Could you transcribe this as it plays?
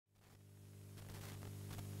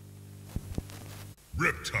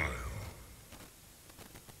Reptile.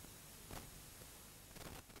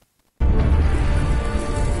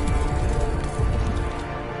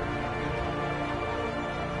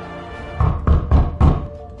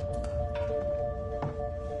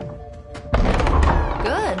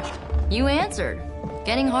 Good. You answered.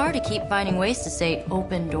 Getting hard to keep finding ways to say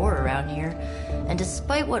open door around here. And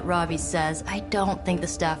despite what Robbie says, I don't think the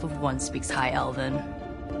Staff of One speaks High Elven.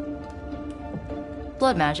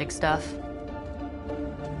 Blood magic stuff.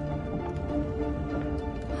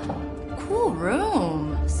 Cool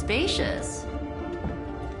room. Spacious.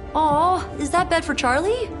 Aw, is that bed for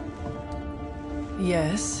Charlie?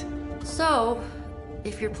 Yes. So,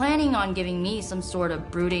 if you're planning on giving me some sort of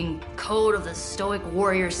brooding code of the stoic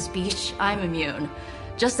warrior speech, I'm immune.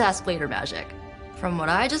 Just ask later, Magic. From what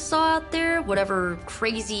I just saw out there, whatever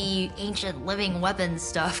crazy ancient living weapons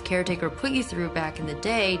stuff Caretaker put you through back in the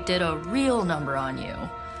day did a real number on you.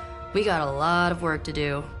 We got a lot of work to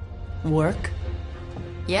do. Work?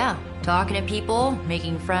 Yeah, talking to people,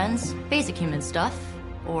 making friends, basic human stuff.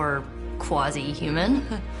 Or quasi-human.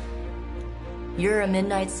 You're a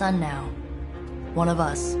Midnight Sun now. One of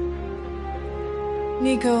us.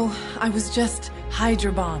 Nico, I was just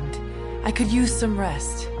Hydra bombed. I could use some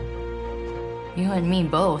rest. You and me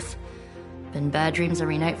both. Been bad dreams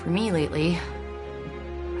every night for me lately.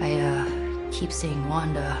 I, keep seeing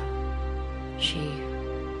Wanda. She...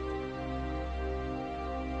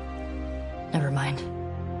 Never mind.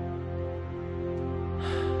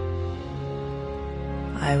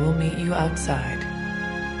 I will meet you outside.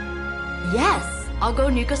 Yes! I'll go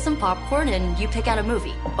nuke us some popcorn and you pick out a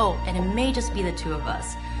movie. Oh, and it may just be the two of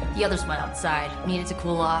us. The others went outside, needed to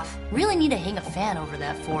cool off. Really need to hang a fan over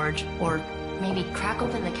that forge. Or maybe crack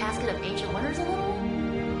open the casket of ancient wonders a little?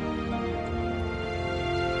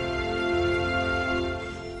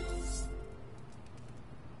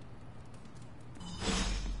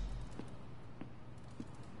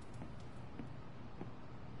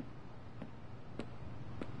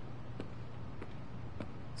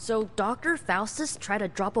 So Dr. Faustus tried to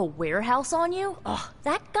drop a warehouse on you? Ugh,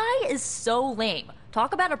 that guy is so lame.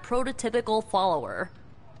 Talk about a prototypical follower.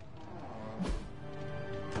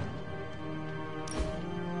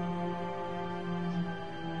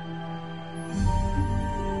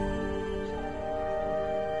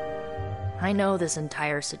 I know this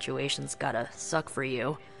entire situation's gotta suck for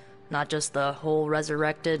you. Not just the whole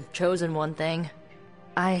resurrected, chosen one thing.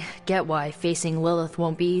 I get why facing Lilith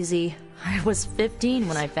won't be easy. I was 15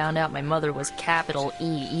 when I found out my mother was capital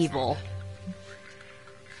E evil.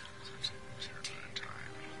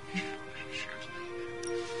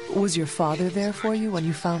 Was your father there for you when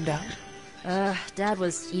you found out? Dad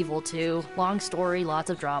was evil too. Long story,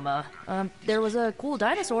 lots of drama. There was a cool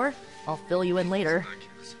dinosaur. I'll fill you in later.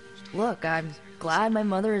 Look, I'm glad my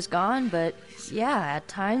mother is gone, but yeah, at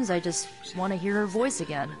times I just want to hear her voice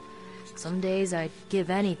again. Some days I'd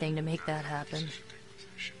give anything to make that happen.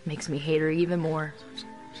 Makes me hate her even more.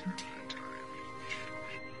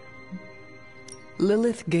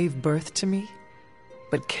 Lilith gave birth to me,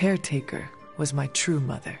 but Caretaker was my true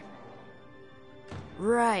mother.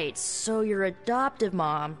 Right, so your adoptive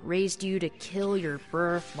mom raised you to kill your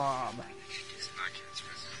birth mom.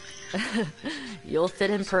 You'll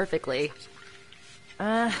fit in perfectly.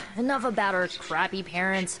 Enough about our crappy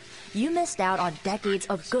parents. You missed out on decades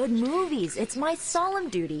of good movies. It's my solemn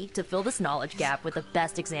duty to fill this knowledge gap with the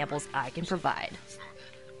best examples I can provide.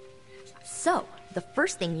 So, the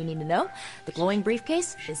first thing you need to know, the glowing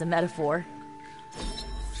briefcase is a metaphor.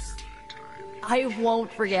 I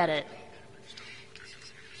won't forget it.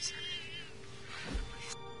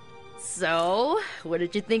 So, what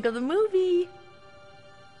did you think of the movie?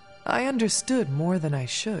 I understood more than I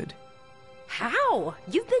should. How?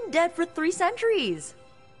 You've been dead for 3 centuries.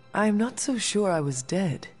 I'm not so sure I was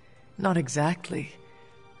dead. Not exactly.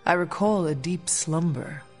 I recall a deep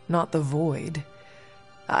slumber, not the void.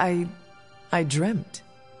 I dreamt.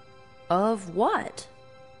 Of what?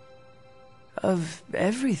 Of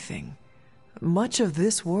everything. Much of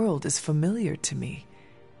this world is familiar to me.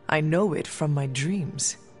 I know it from my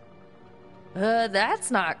dreams.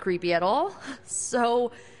 That's not creepy at all.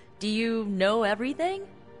 So, do you know everything?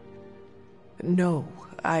 No,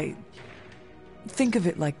 Think of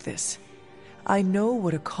it like this. I know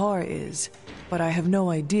what a car is, but I have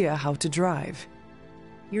no idea how to drive.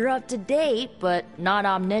 You're up to date, but not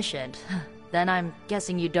omniscient. Then I'm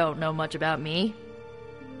guessing you don't know much about me.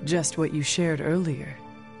 Just what you shared earlier.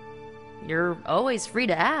 You're always free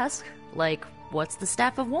to ask. Like, what's the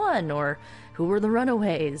Staff of One? Or who were the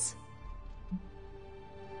Runaways?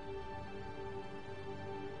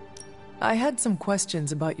 I had some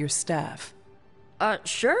questions about your staff.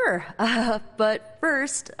 Sure. But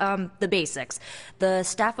first, the basics. The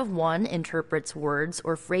Staff of One interprets words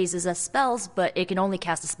or phrases as spells, but it can only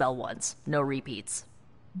cast a spell once. No repeats.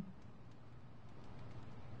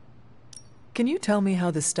 Can you tell me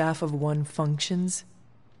how the Staff of One functions?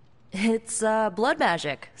 It's, blood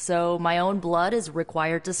magic, so my own blood is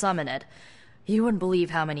required to summon it. You wouldn't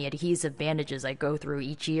believe how many adhesive bandages I go through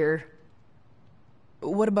each year.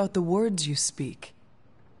 What about the words you speak?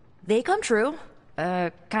 They come true.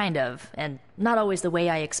 Kind of. And not always the way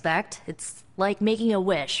I expect. It's like making a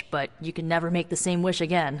wish, but you can never make the same wish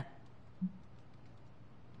again.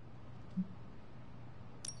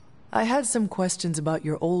 I had some questions about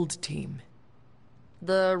your old team.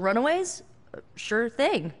 The Runaways? Sure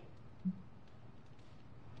thing.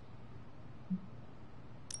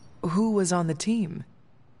 Who was on the team?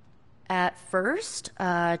 At first,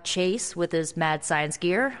 Chase with his mad science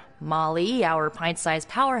gear, Molly, our pint-sized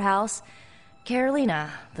powerhouse,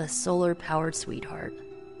 Carolina, the solar-powered sweetheart.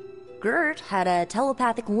 Gert had a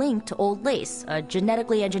telepathic link to Old Lace, a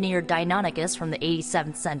genetically engineered Deinonychus from the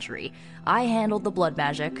 87th century. I handled the blood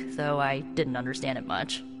magic, though I didn't understand it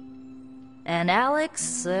much. And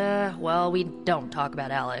Alex, well, we don't talk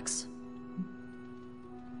about Alex.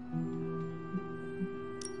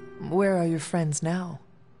 Where are your friends now?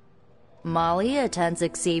 Molly attends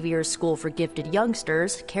Xavier's School for Gifted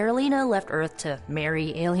Youngsters. Carolina left Earth to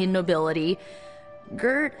marry alien nobility.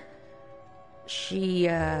 Gert... She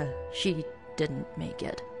didn't make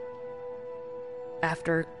it.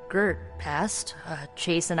 After Gert passed,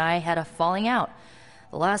 Chase and I had a falling out.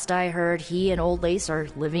 The last I heard, he and Old Lace are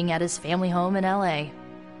living at his family home in L.A.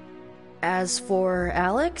 As for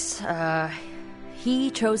Alex,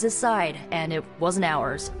 he chose his side, and it wasn't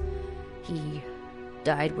ours. He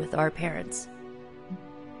died with our parents.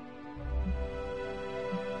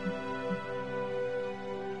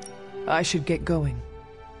 I should get going.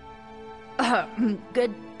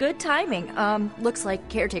 Good timing. Looks like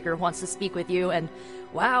Caretaker wants to speak with you, and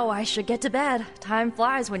wow, I should get to bed. Time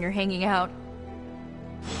flies when you're hanging out.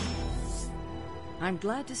 I'm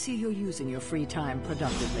glad to see you're using your free time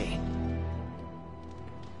productively.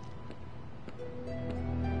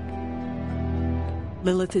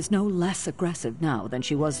 Lilith is no less aggressive now than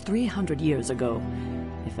she was 300 years ago.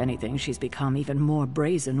 If anything, she's become even more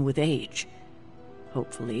brazen with age.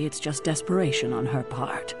 Hopefully, it's just desperation on her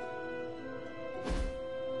part.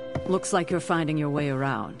 Looks like you're finding your way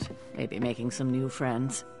around. Maybe making some new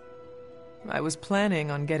friends. I was planning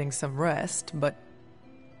on getting some rest, but...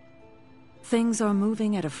 Things are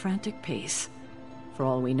moving at a frantic pace. For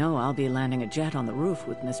all we know, I'll be landing a jet on the roof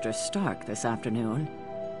with Mr. Stark this afternoon.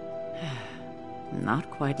 Not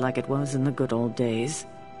quite like it was in the good old days.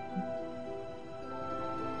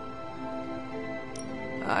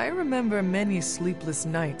 I remember many sleepless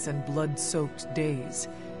nights and blood-soaked days.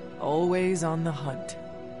 Always on the hunt.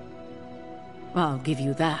 I'll give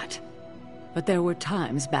you that. But there were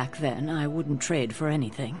times back then I wouldn't trade for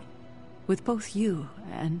anything. With both you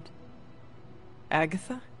and...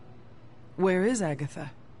 Agatha? Where is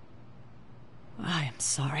Agatha? I am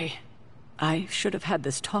sorry. I should have had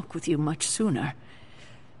this talk with you much sooner.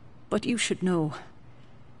 But you should know...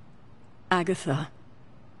 Agatha...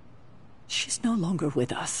 She's no longer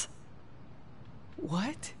with us.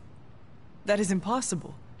 What? That is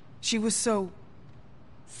impossible. She was so...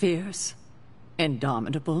 Fierce.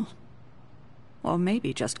 Indomitable. Or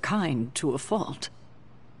maybe just kind to a fault.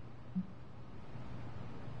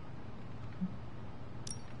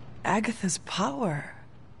 Agatha's power...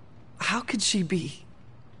 How could she be...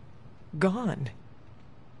 gone?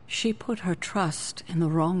 She put her trust in the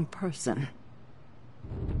wrong person.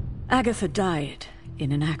 Agatha died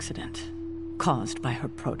in an accident caused by her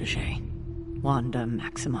protege, Wanda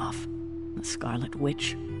Maximoff, the Scarlet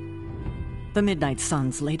Witch. The Midnight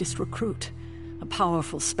Sun's latest recruit, a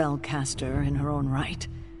powerful spellcaster in her own right.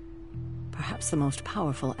 Perhaps the most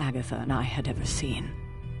powerful Agatha and I had ever seen.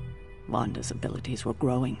 Wanda's abilities were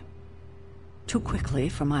growing. Too quickly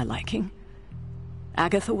for my liking.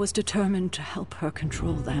 Agatha was determined to help her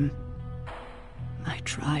control them. I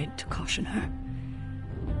tried to caution her,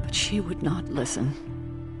 but she would not listen.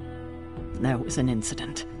 There was an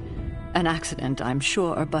incident. An accident, I'm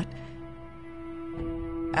sure, but...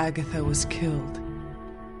 Agatha was killed.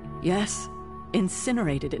 Yes,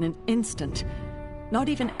 incinerated in an instant. Not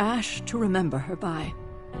even ash to remember her by.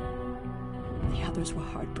 The others were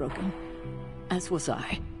heartbroken, as was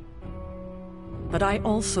I. But I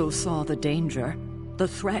also saw the danger, the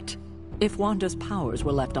threat, if Wanda's powers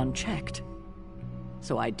were left unchecked.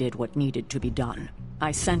 So I did what needed to be done. I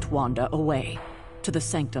sent Wanda away, to the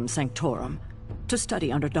Sanctum Sanctorum, to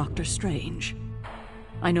study under Dr. Strange.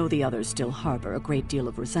 I know the others still harbor a great deal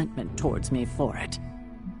of resentment towards me for it.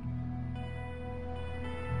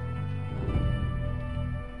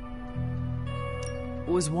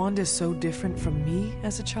 Was Wanda so different from me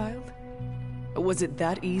as a child? Was it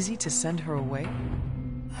that easy to send her away?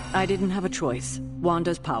 I didn't have a choice.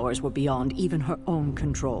 Wanda's powers were beyond even her own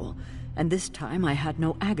control, and this time I had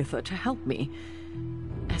no Agatha to help me,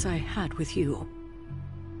 as I had with you.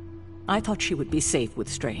 I thought she would be safe with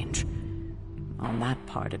Strange. On that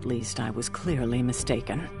part, at least, I was clearly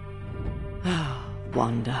mistaken.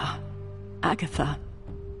 Wanda. Agatha.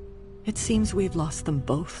 It seems we've lost them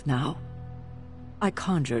both now. I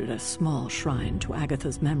conjured a small shrine to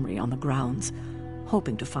Agatha's memory on the grounds,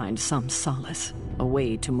 hoping to find some solace, a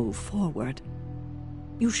way to move forward.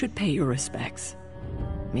 You should pay your respects.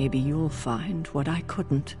 Maybe you'll find what I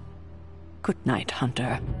couldn't. Good night,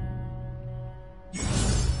 Hunter.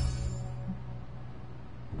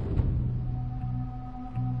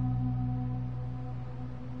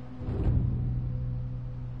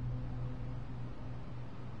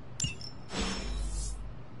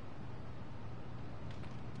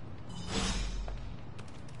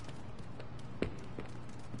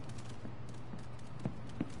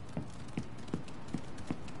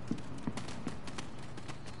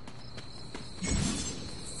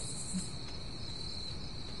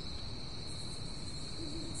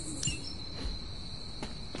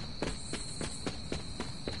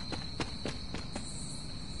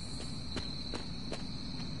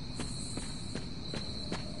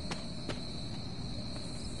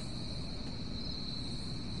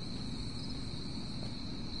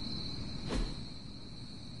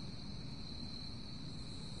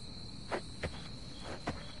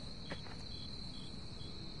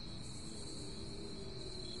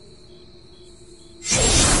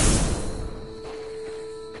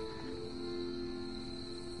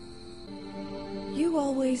 You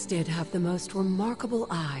always did have the most remarkable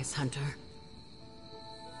eyes, Hunter.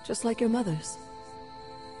 Just like your mother's.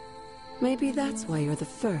 Maybe that's why you're the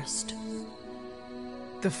first.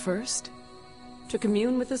 The first? To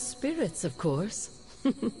commune with the spirits, of course.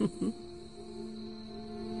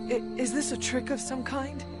 Is this a trick of some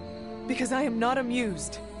kind? Because I am not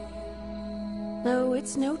amused. No,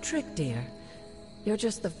 it's no trick, dear. You're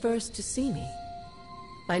just the first to see me.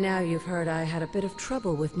 By now you've heard I had a bit of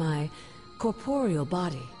trouble with my corporeal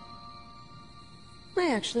body. I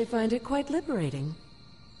actually find it quite liberating.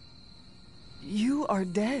 You are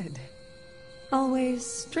dead. Always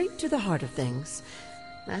straight to the heart of things.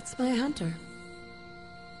 That's my Hunter.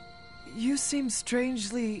 You seem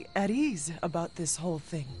strangely at ease about this whole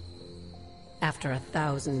thing. After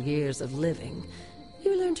 1,000 years of living,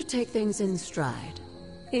 you learn to take things in stride.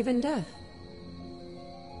 Even death.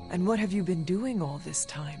 And what have you been doing all this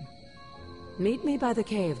time? Meet me by the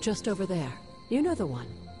cave just over there. You know the one.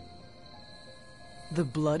 The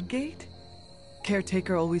Blood Gate?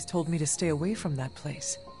 Caretaker always told me to stay away from that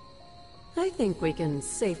place. I think we can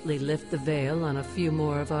safely lift the veil on a few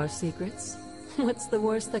more of our secrets. What's the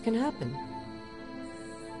worst that can happen?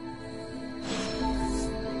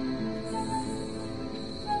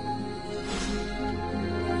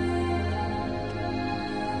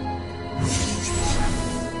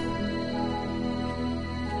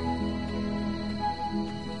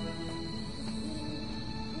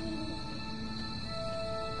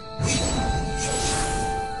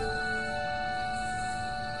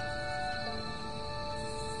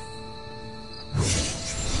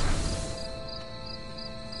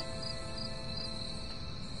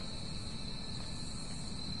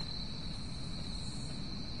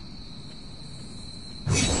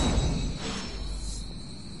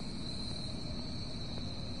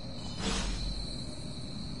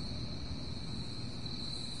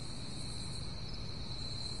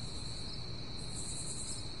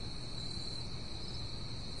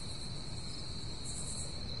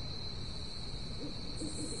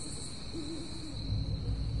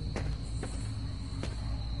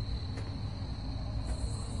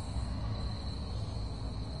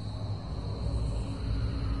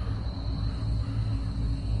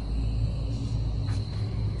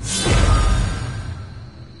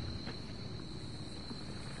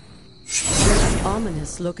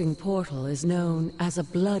 Ominous-looking portal is known as a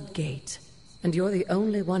Blood Gate, and you're the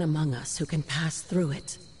only one among us who can pass through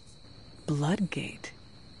it. Blood Gate?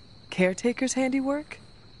 Caretaker's handiwork?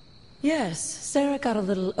 Yes, Sarah got a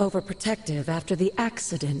little overprotective after the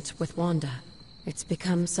accident with Wanda. It's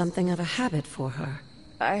become something of a habit for her.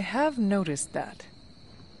 I have noticed that.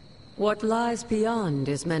 What lies beyond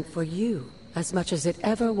is meant for you, as much as it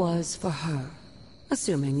ever was for her.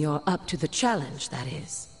 Assuming you're up to the challenge, that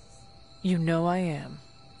is. You know I am.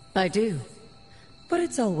 I do. but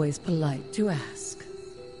it's always polite to ask.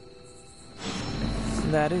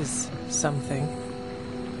 That is something.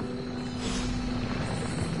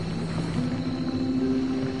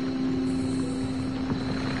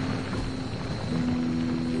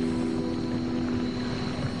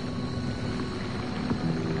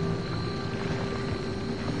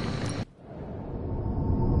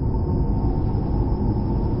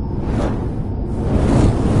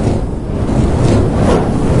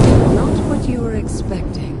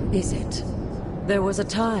 Is it? There was a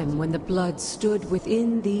time when the Blood stood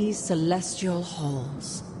within these celestial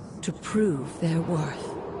halls to prove their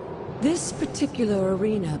worth. This particular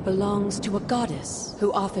arena belongs to a goddess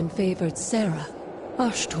who often favored Sarah,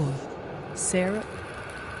 Ashtor. Sarah?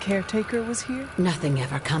 Caretaker was here? Nothing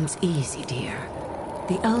ever comes easy, dear.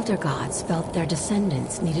 The Elder Gods felt their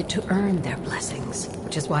descendants needed to earn their blessings,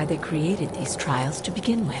 which is why they created these trials to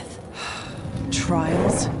begin with.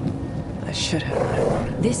 Trials? I should have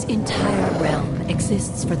known. This entire realm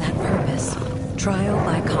exists for that purpose. Trial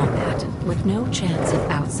by combat, with no chance of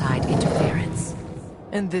outside interference.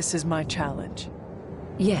 And this is my challenge.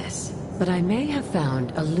 Yes, but I may have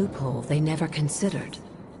found a loophole they never considered.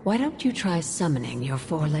 Why don't you try summoning your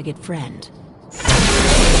four-legged friend?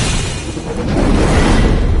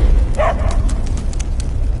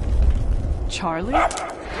 Charlie?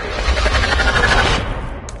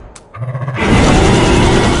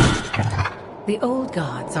 The old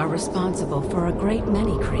gods are responsible for a great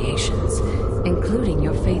many creations, including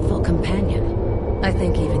your faithful companion. I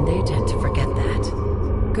think even they tend to forget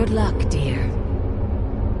that. Good luck, dear.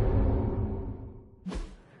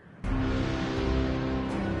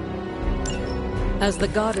 As the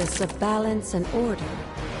goddess of balance and order,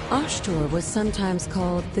 Ashtor was sometimes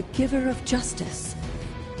called the giver of justice.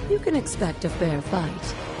 You can expect a fair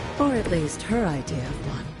fight, or at least her idea of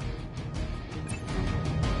one.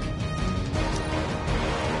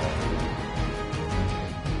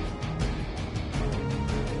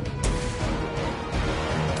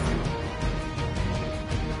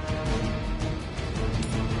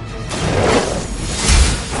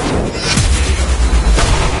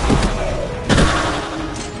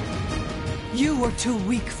 You were too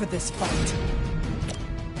weak for this fight.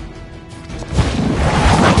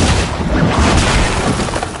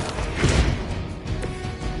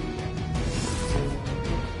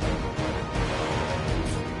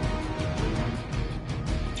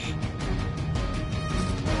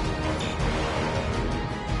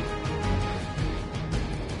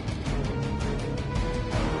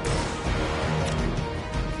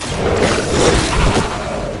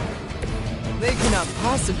 They cannot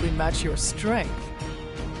possibly match your strength.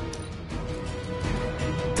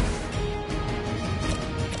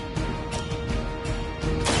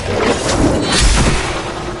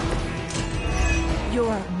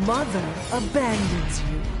 Your mother abandons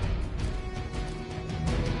you.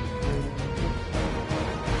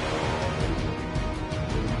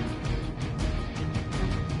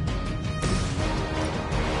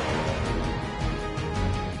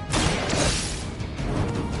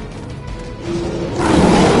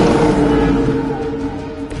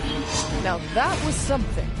 Now that was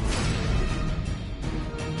something.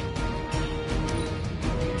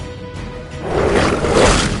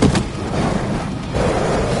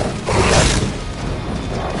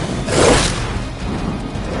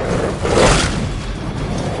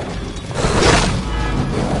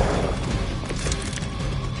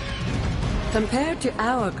 Compared to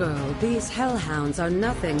our girl, these hellhounds are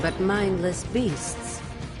nothing but mindless beasts.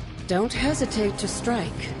 Don't hesitate to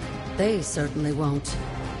strike. They certainly won't.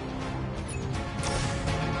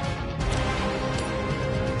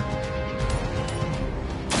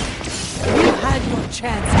 You had your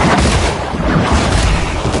chance.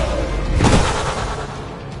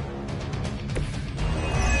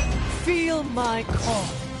 Feel my call.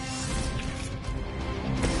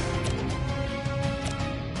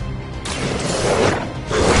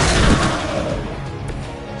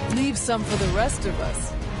 Leave some for the rest of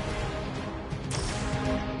us.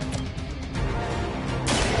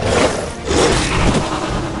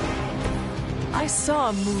 I saw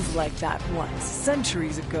a move like that once,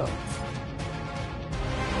 centuries ago.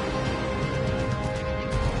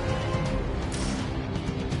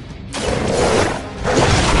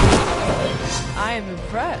 I am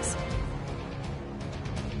impressed.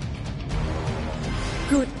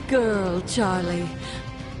 Good girl, Charlie.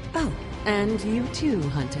 Oh, and you too,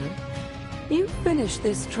 Hunter. You finished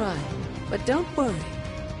this trial, but don't worry.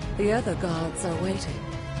 The other gods are waiting.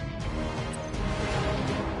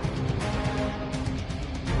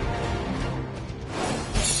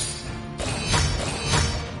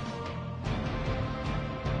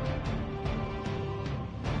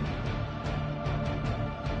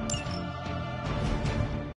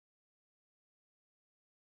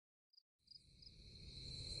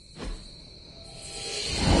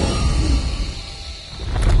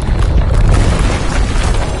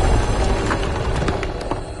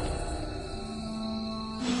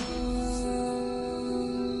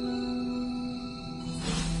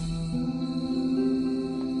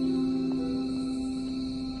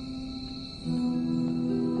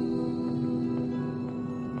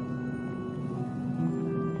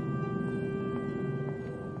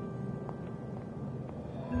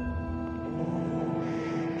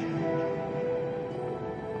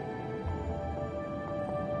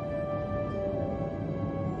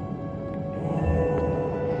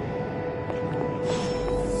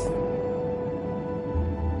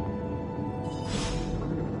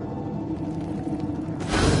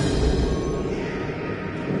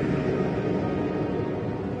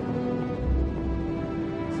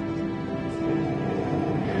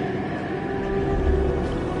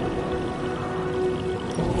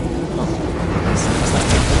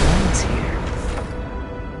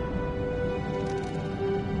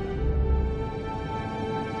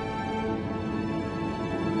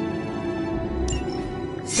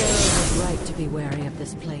 right to be wary of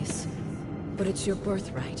this place. But it's your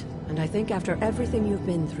birthright, and I think after everything you've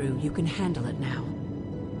been through, you can handle it now.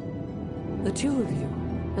 The two of you,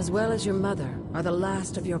 as well as your mother, are the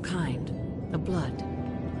last of your kind, the Blood.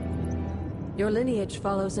 Your lineage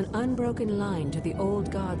follows an unbroken line to the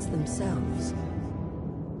old gods themselves.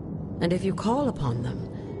 And if you call upon them,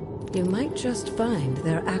 you might just find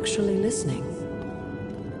they're actually listening.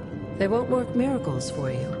 They won't work miracles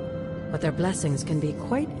for you, but their blessings can be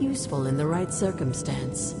quite useful in the right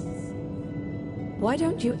circumstance. Why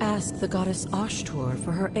don't you ask the goddess Ashtur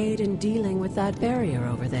for her aid in dealing with that barrier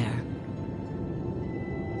over there?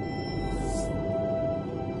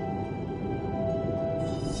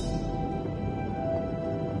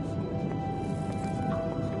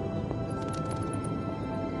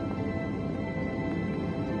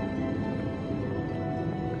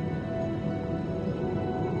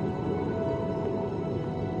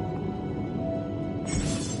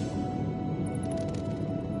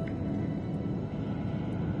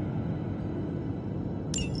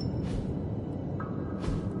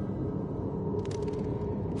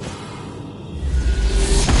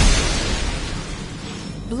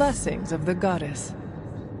 Blessings of the goddess.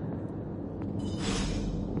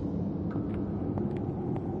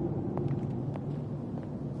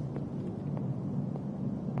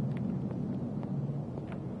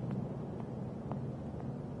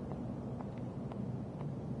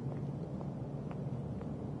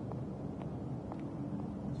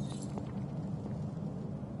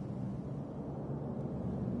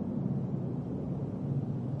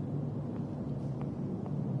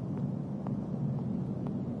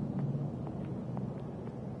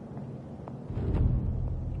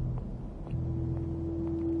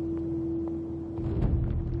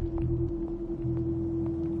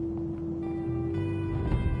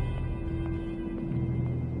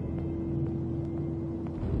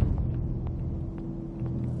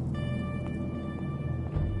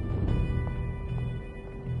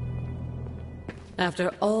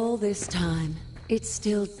 After all this time, it's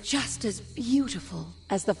still just as beautiful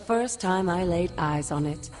as the first time I laid eyes on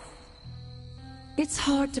it. It's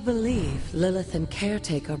hard to believe Lilith and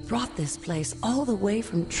Caretaker brought this place all the way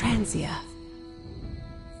from Transia.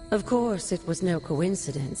 Of course, it was no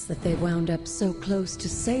coincidence that they wound up so close to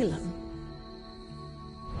Salem.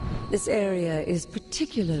 This area is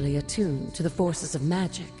particularly attuned to the forces of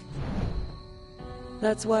magic.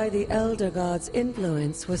 That's why the Elder God's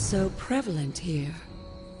influence was so prevalent here.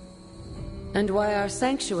 And why our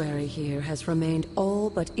sanctuary here has remained all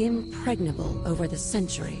but impregnable over the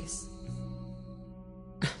centuries.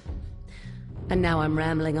 And now I'm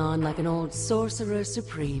rambling on like an old sorcerer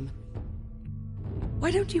supreme. Why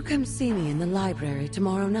don't you come see me in the library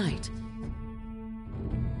tomorrow night?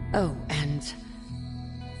 Oh, and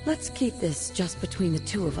let's keep this just between the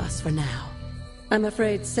two of us for now. I'm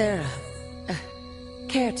afraid Sarah,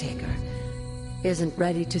 Caretaker, isn't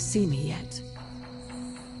ready to see me yet.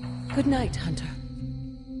 Good night, Hunter.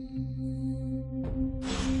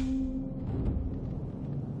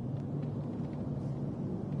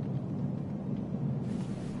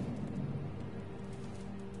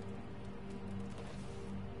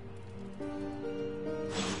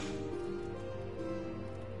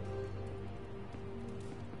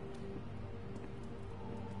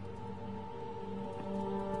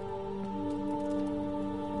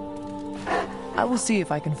 I will see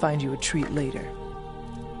if I can find you a treat later.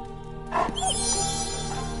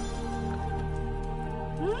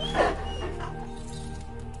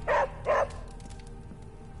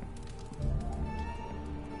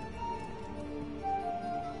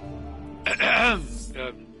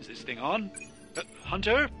 Is this thing on?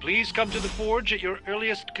 Hunter, please come to the forge at your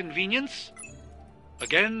earliest convenience.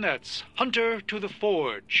 Again, that's Hunter to the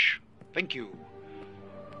forge. Thank you.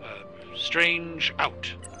 Strange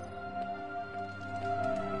out.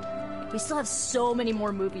 We still have so many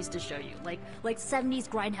more movies to show you, like 70s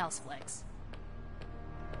grindhouse flicks.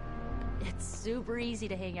 It's super easy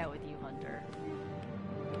to hang out with you, Hunter.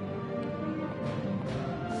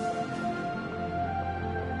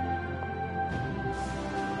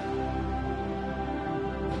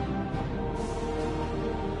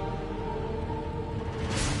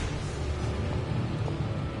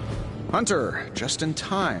 Hunter, just in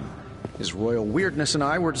time. His royal weirdness and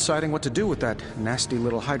I were deciding what to do with that nasty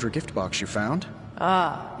little Hydra gift box you found.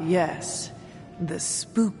 Ah, yes. The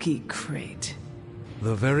spooky crate.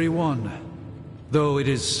 The very one. Though it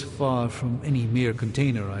is far from any mere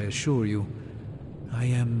container, I assure you. I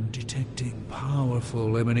am detecting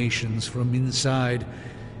powerful emanations from inside.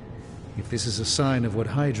 If this is a sign of what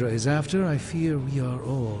Hydra is after, I fear we are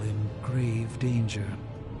all in grave danger.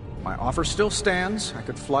 My offer still stands. I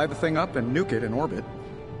could fly the thing up and nuke it in orbit.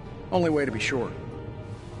 Only way to be sure.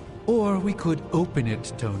 Or we could open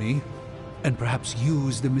it, Tony, and perhaps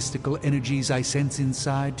use the mystical energies I sense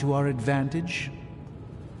inside to our advantage.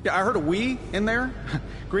 Yeah, I heard a we in there.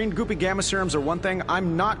 Green goopy gamma serums are one thing.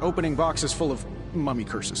 I'm not opening boxes full of mummy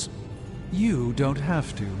curses. You don't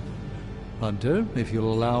have to. Hunter, if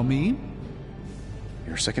you'll allow me.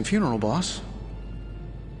 Your second funeral, boss.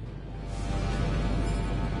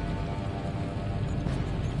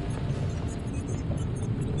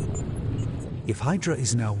 If Hydra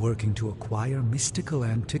is now working to acquire mystical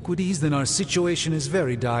antiquities, then our situation is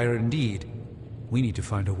very dire indeed. We need to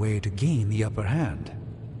find a way to gain the upper hand.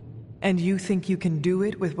 And you think you can do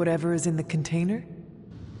it with whatever is in the container?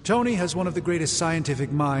 Tony has one of the greatest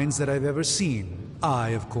scientific minds that I've ever seen. I,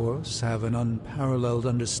 of course, have an unparalleled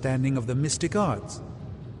understanding of the mystic arts.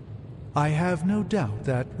 I have no doubt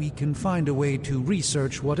that we can find a way to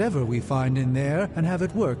research whatever we find in there and have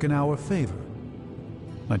it work in our favor.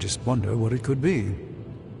 I just wonder what it could be.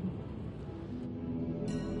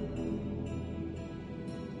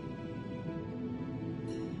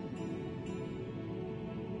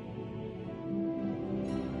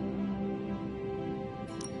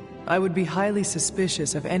 I would be highly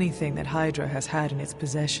suspicious of anything that Hydra has had in its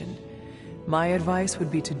possession. My advice would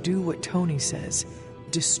be to do what Tony says.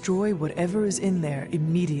 Destroy whatever is in there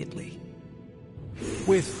immediately.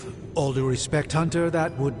 With all due respect, Hunter,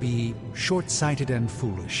 that would be short-sighted and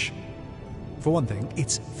foolish. For one thing,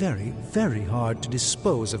 it's very, very hard to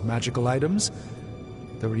dispose of magical items.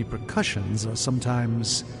 The repercussions are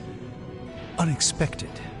sometimes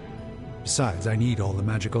unexpected. Besides, I need all the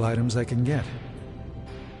magical items I can get.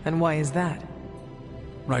 And why is that?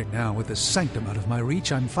 Right now, with the Sanctum out of my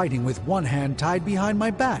reach, I'm fighting with one hand tied behind my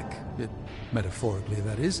back. Metaphorically,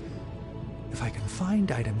 that is. If I can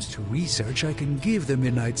find items to research, I can give the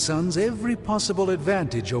Midnight Suns every possible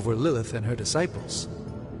advantage over Lilith and her disciples.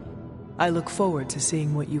 I look forward to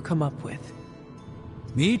seeing what you come up with.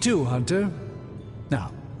 Me too, Hunter.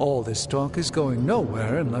 Now, all this talk is going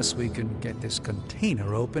nowhere unless we can get this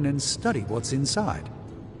container open and study what's inside.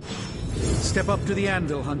 Step up to the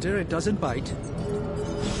anvil, Hunter. It doesn't bite.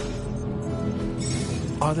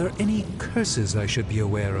 Are there any curses I should be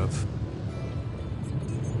aware of?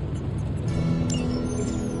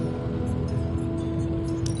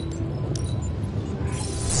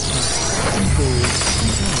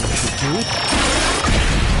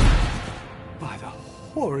 By the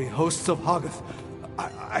hoary hosts of Hoggoth,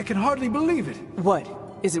 I can hardly believe it. What?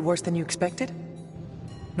 Is it worse than you expected?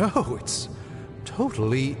 No, it's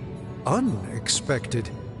totally unexpected.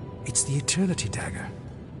 It's the Eternity Dagger.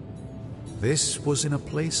 This was in a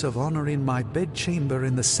place of honor in my bedchamber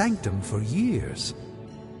in the Sanctum for years.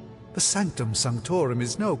 The Sanctum Sanctorum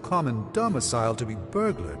is no common domicile to be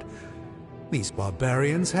burglared. These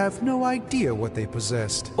barbarians have no idea what they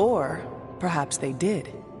possessed. Or perhaps they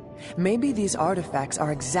did. Maybe these artifacts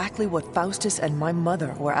are exactly what Faustus and my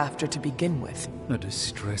mother were after to begin with. A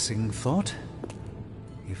distressing thought.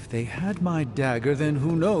 If they had my dagger, then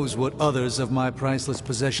who knows what others of my priceless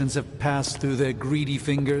possessions have passed through their greedy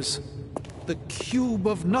fingers. The Cube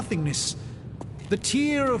of Nothingness. The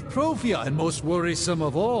Tear of Profia, and most worrisome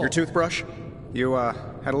of all. Your toothbrush? You,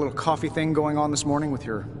 had a little coffee thing going on this morning with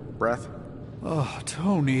your breath? Oh,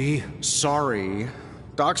 Tony. Sorry.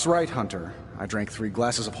 Doc's right, Hunter. I drank 3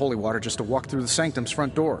 glasses of holy water just to walk through the Sanctum's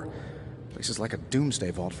front door. Place is like a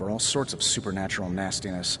doomsday vault for all sorts of supernatural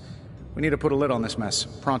nastiness. We need to put a lid on this mess.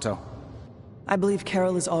 Pronto. I believe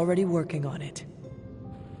Carol is already working on it.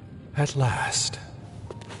 At last.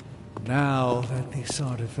 Now that this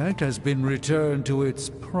artifact has been returned to its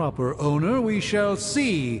proper owner, we shall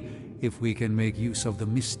see if we can make use of the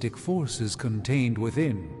mystic forces contained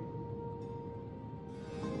within.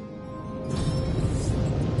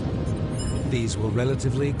 These were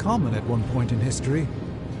relatively common at one point in history.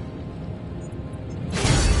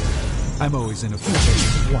 I'm always in a few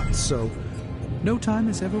places at once, so no time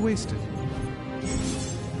is ever wasted.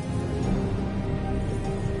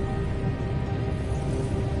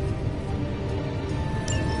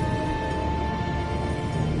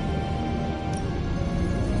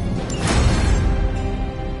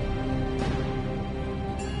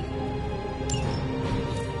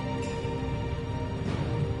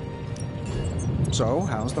 So,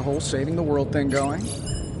 how's the whole saving the world thing going?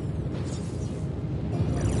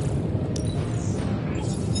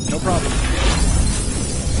 No problem.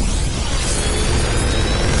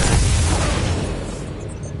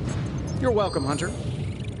 You're welcome, Hunter.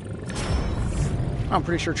 I'm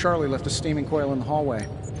pretty sure Charlie left a steaming coil in the hallway.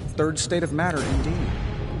 Third state of matter, indeed.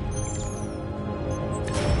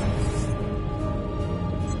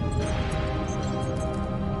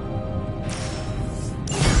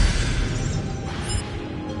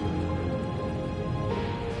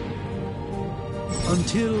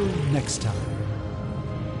 Until next time.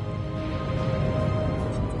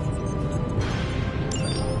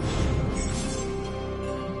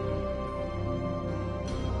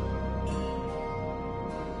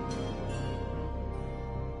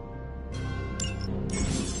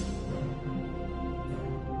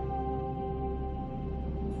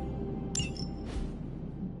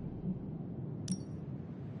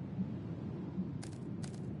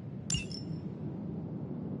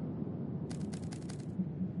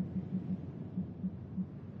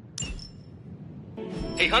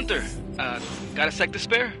 Hey, Hunter, got a sec to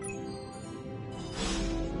spare?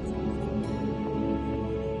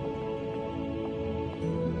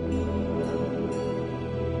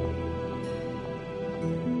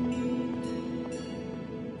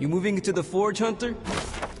 You moving into the Forge, Hunter?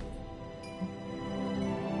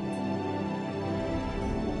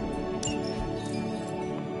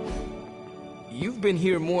 You've been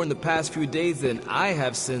here more in the past few days than I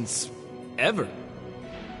have since... ever.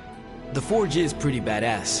 The Forge is pretty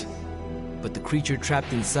badass, but the creature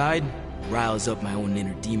trapped inside riles up my own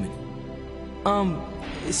inner demon.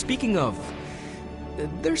 Speaking of,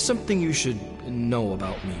 there's something you should know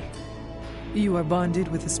about me. You are bonded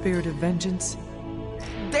with the spirit of vengeance?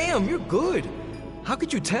 Damn, you're good! How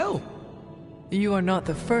could you tell? You are not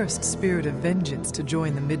the first spirit of vengeance to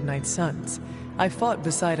join the Midnight Suns. I fought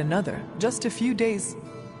beside another just a few days...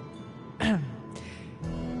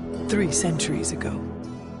 3 centuries ago.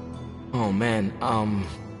 Oh man,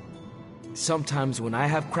 sometimes when I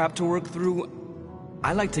have crap to work through,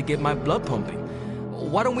 I like to get my blood pumping.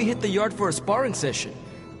 Why don't we hit the yard for a sparring session?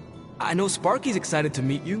 I know Sparky's excited to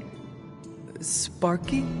meet you.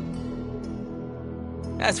 Sparky?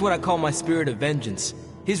 That's what I call my spirit of vengeance.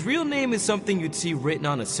 His real name is something you'd see written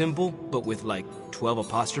on a symbol, but with like 12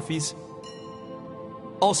 apostrophes.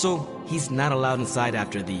 Also, he's not allowed inside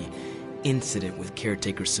after the incident with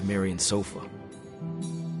caretaker Sumerian Sofa.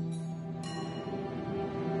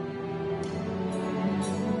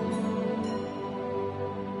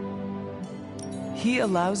 He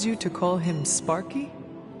allows you to call him Sparky?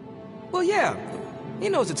 Well, yeah. He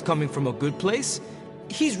knows it's coming from a good place.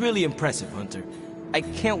 He's really impressive, Hunter. I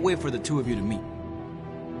can't wait for the two of you to meet.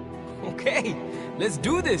 Okay, let's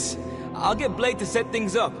do this. I'll get Blade to set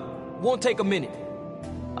things up. Won't take a minute.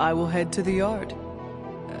 I will head to the yard.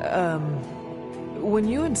 When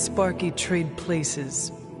you and Sparky trade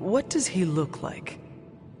places, what does he look like?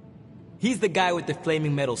 He's the guy with the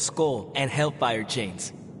flaming metal skull and hellfire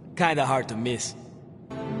chains. Kinda hard to miss.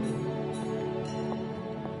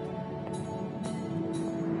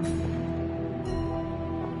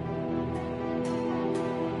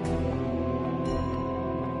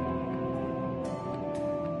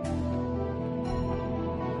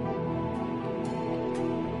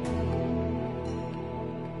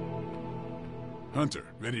 Hunter,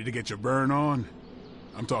 ready to get your burn on?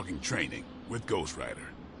 I'm talking training with Ghost Rider.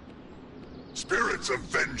 Spirits of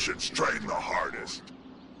vengeance train the hardest.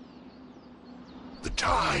 The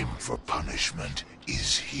time for punishment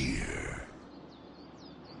is here.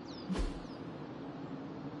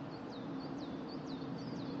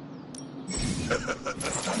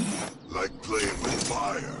 Like playing with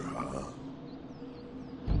fire, huh?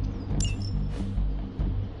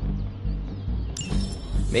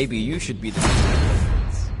 Maybe you should be the...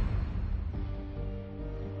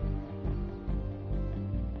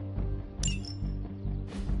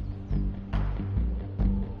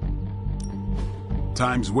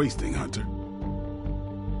 Time's wasting, Hunter.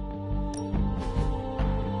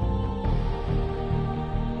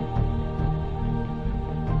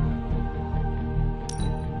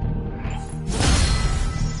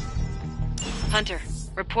 Hunter,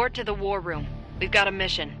 report to the war room. We've got a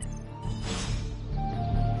mission.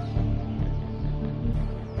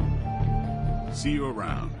 See you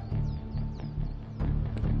around.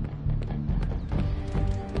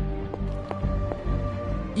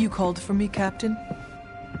 You called for me, Captain?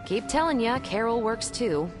 Keep telling ya, Carol works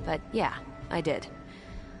too, but yeah, I did.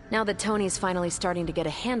 Now that Tony's finally starting to get a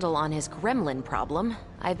handle on his gremlin problem,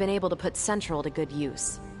 I've been able to put Central to good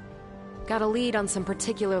use. Got a lead on some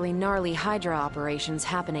particularly gnarly Hydra operations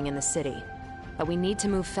happening in the city. But we need to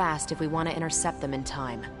move fast if we want to intercept them in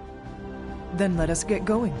time. Then let us get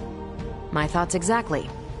going. My thoughts exactly.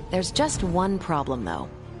 There's just one problem, though.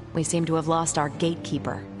 We seem to have lost our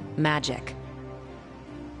gatekeeper, Magic.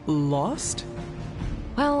 Lost?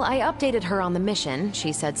 Well, I updated her on the mission.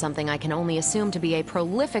 She said something I can only assume to be a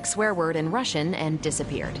prolific swear word in Russian and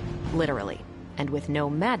disappeared. Literally. And with no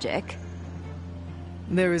magic...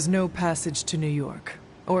 There is no passage to New York.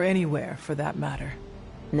 Or anywhere, for that matter.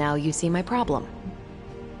 Now you see my problem.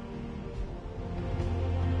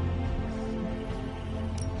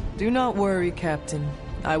 Do not worry, Captain.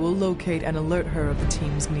 I will locate and alert her of the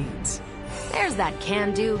team's needs. There's that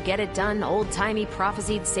can-do, get-it-done, old-timey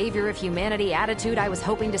prophesied savior of humanity attitude I was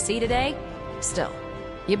hoping to see today. Still,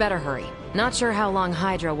 you better hurry. Not sure how long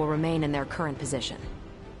Hydra will remain in their current position.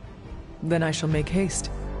 Then I shall make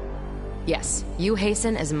haste. Yes, you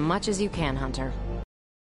hasten as much as you can, Hunter.